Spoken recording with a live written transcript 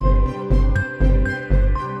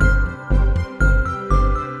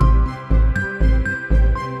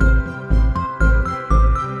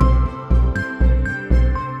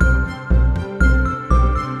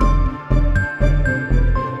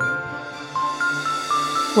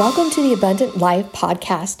Welcome to the Abundant Life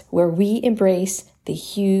podcast, where we embrace the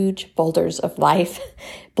huge boulders of life,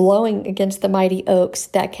 blowing against the mighty oaks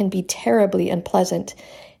that can be terribly unpleasant,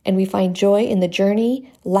 and we find joy in the journey,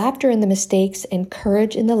 laughter in the mistakes, and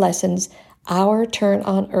courage in the lessons our turn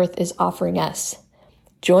on earth is offering us.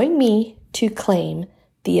 Join me to claim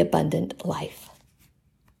the abundant life.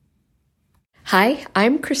 Hi,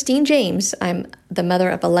 I'm Christine James. I'm the mother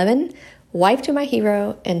of 11, wife to my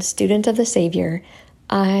hero, and student of the Savior.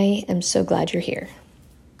 I am so glad you're here.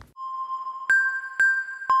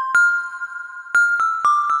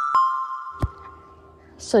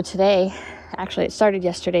 So today, actually it started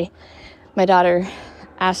yesterday, my daughter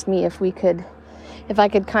asked me if I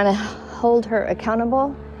could kind of hold her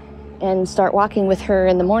accountable and start walking with her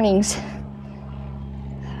in the mornings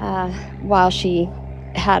while she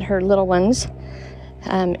had her little ones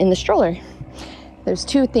in the stroller. There's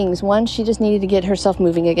two things. One, she just needed to get herself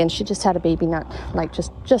moving again. She just had a baby not like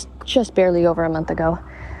just barely over a month ago.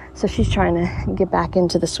 So she's trying to get back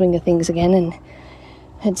into the swing of things again. And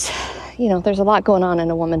it's, there's a lot going on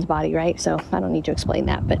in a woman's body, right? So I don't need to explain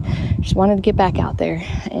that, but she wanted to get back out there.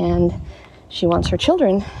 And she wants her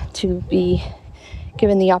children to be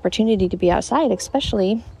given the opportunity to be outside,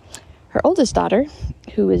 especially her oldest daughter,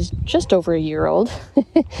 who is just over a year old.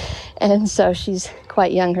 And so she's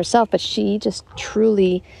quite young herself, but she just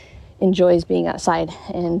truly enjoys being outside.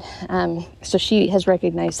 And so she has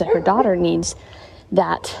recognized that her daughter needs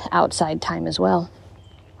that outside time as well.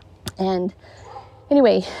 And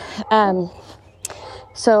anyway,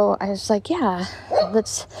 so I was like, yeah,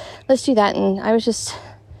 let's do that. And I was just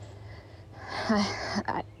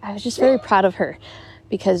very proud of her.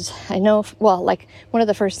 Because I know, one of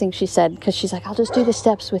the first things she said, because she's like, I'll just do the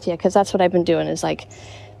steps with you. Because that's what I've been doing is like,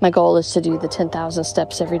 my goal is to do the 10,000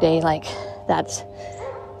 steps every day. Like I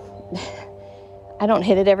don't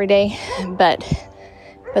hit it every day, but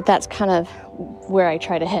that's kind of where I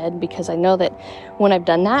try to head. Because I know that when I've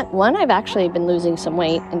done that, one, I've actually been losing some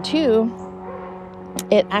weight. And two,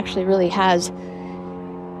 it actually really has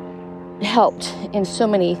helped in so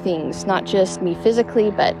many things. Not just me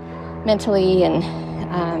physically, but mentally, and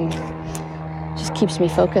just keeps me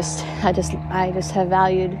focused. I just have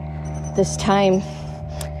valued this time.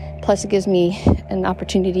 Plus, it gives me an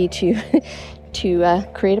opportunity to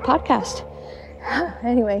create a podcast.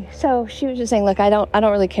 Anyway, so she was just saying, look, I don't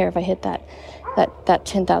really care if I hit that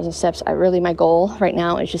 10,000 steps. My goal right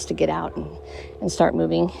now is just to get out and start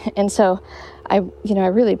moving. And so I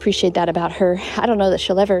really appreciate that about her. I don't know that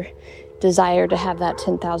she'll ever desire to have that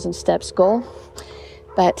 10,000 steps goal,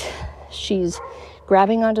 but she's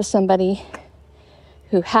grabbing onto somebody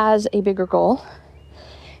who has a bigger goal,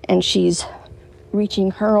 and she's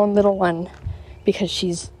reaching her own little one because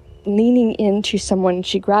she's leaning into someone.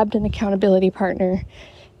 She grabbed an accountability partner,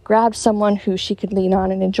 grabbed someone who she could lean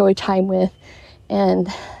on and enjoy time with. And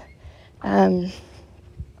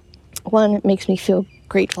one, it makes me feel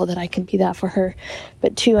grateful that I can be that for her.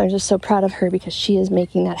 But two, I'm just so proud of her because she is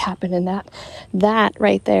making that happen. And that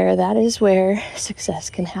right there, that is where success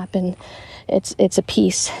can happen. It's a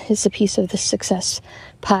piece of the success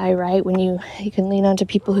pie, right? When you can lean onto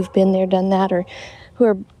people who've been there, done that, or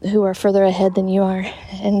who are further ahead than you are,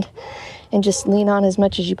 and just lean on as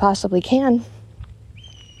much as you possibly can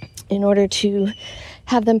in order to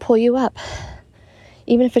have them pull you up,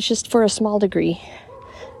 even if it's just for a small degree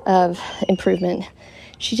of improvement.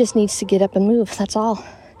 She just needs to get up and move. That's all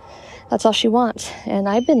she wants. And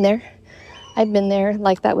I've been there.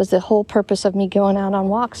 Like, that was the whole purpose of me going out on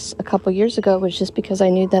walks a couple years ago, was just because I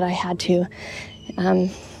knew that I had to.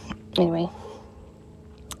 Anyway,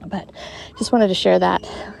 but just wanted to share that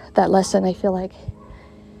lesson. I feel like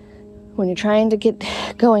when you're trying to get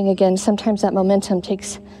going again, sometimes that momentum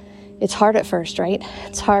it's hard at first, right?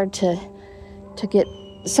 It's hard to get,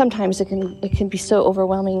 sometimes it can be so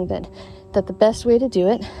overwhelming that the best way to do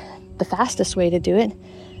it, the fastest way to do it,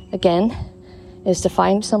 again, is to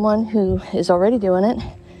find someone who is already doing it,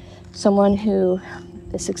 someone who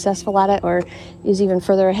is successful at it or is even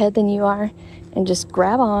further ahead than you are, and just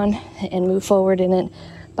grab on and move forward in it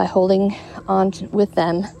by holding on with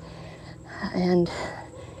them and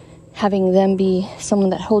having them be someone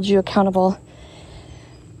that holds you accountable.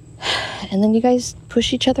 And then you guys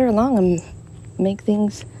push each other along and make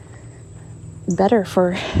things better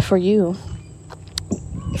for you,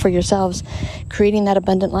 for yourselves, creating that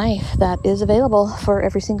abundant life that is available for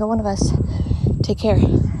every single one of us. Take care.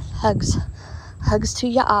 Hugs to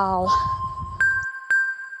ya all.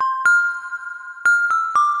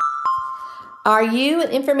 Are you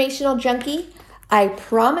an informational junkie? I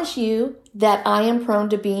promise you that I am prone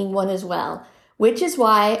to being one as well, which is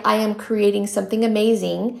why I am creating something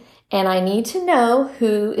amazing and I need to know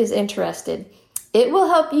who is interested. It will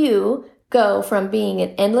help you go from being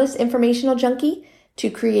an endless informational junkie to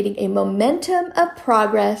creating a momentum of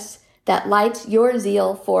progress that lights your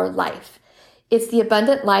zeal for life. It's the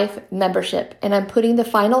Abundant Life membership, and I'm putting the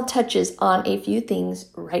final touches on a few things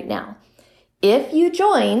right now. If you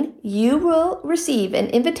join, you will receive an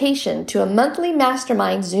invitation to a monthly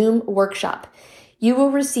mastermind Zoom workshop. You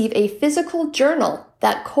will receive a physical journal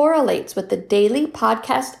that correlates with the daily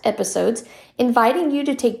podcast episodes, inviting you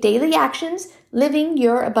to take daily actions living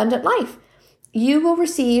your abundant life. You will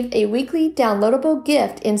receive a weekly downloadable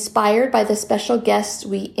gift inspired by the special guests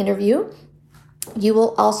we interview. You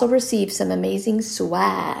will also receive some amazing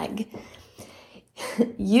swag.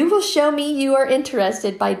 You will show me you are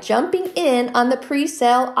interested by jumping in on the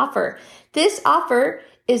pre-sale offer. This offer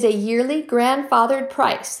is a yearly grandfathered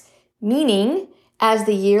price, meaning as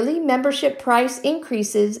the yearly membership price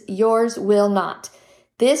increases, yours will not.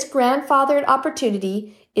 This grandfathered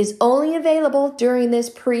opportunity is only available during this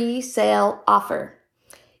pre-sale offer.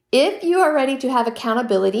 If you are ready to have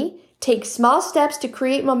accountability, take small steps to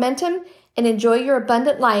create momentum, and enjoy your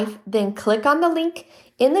abundant life, then click on the link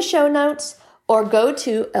in the show notes or go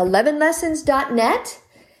to 11lessons.net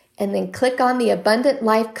and then click on the Abundant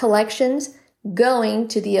Life Collections, going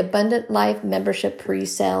to the Abundant Life membership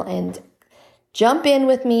pre-sale, and jump in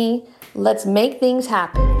with me. Let's make things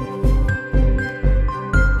happen.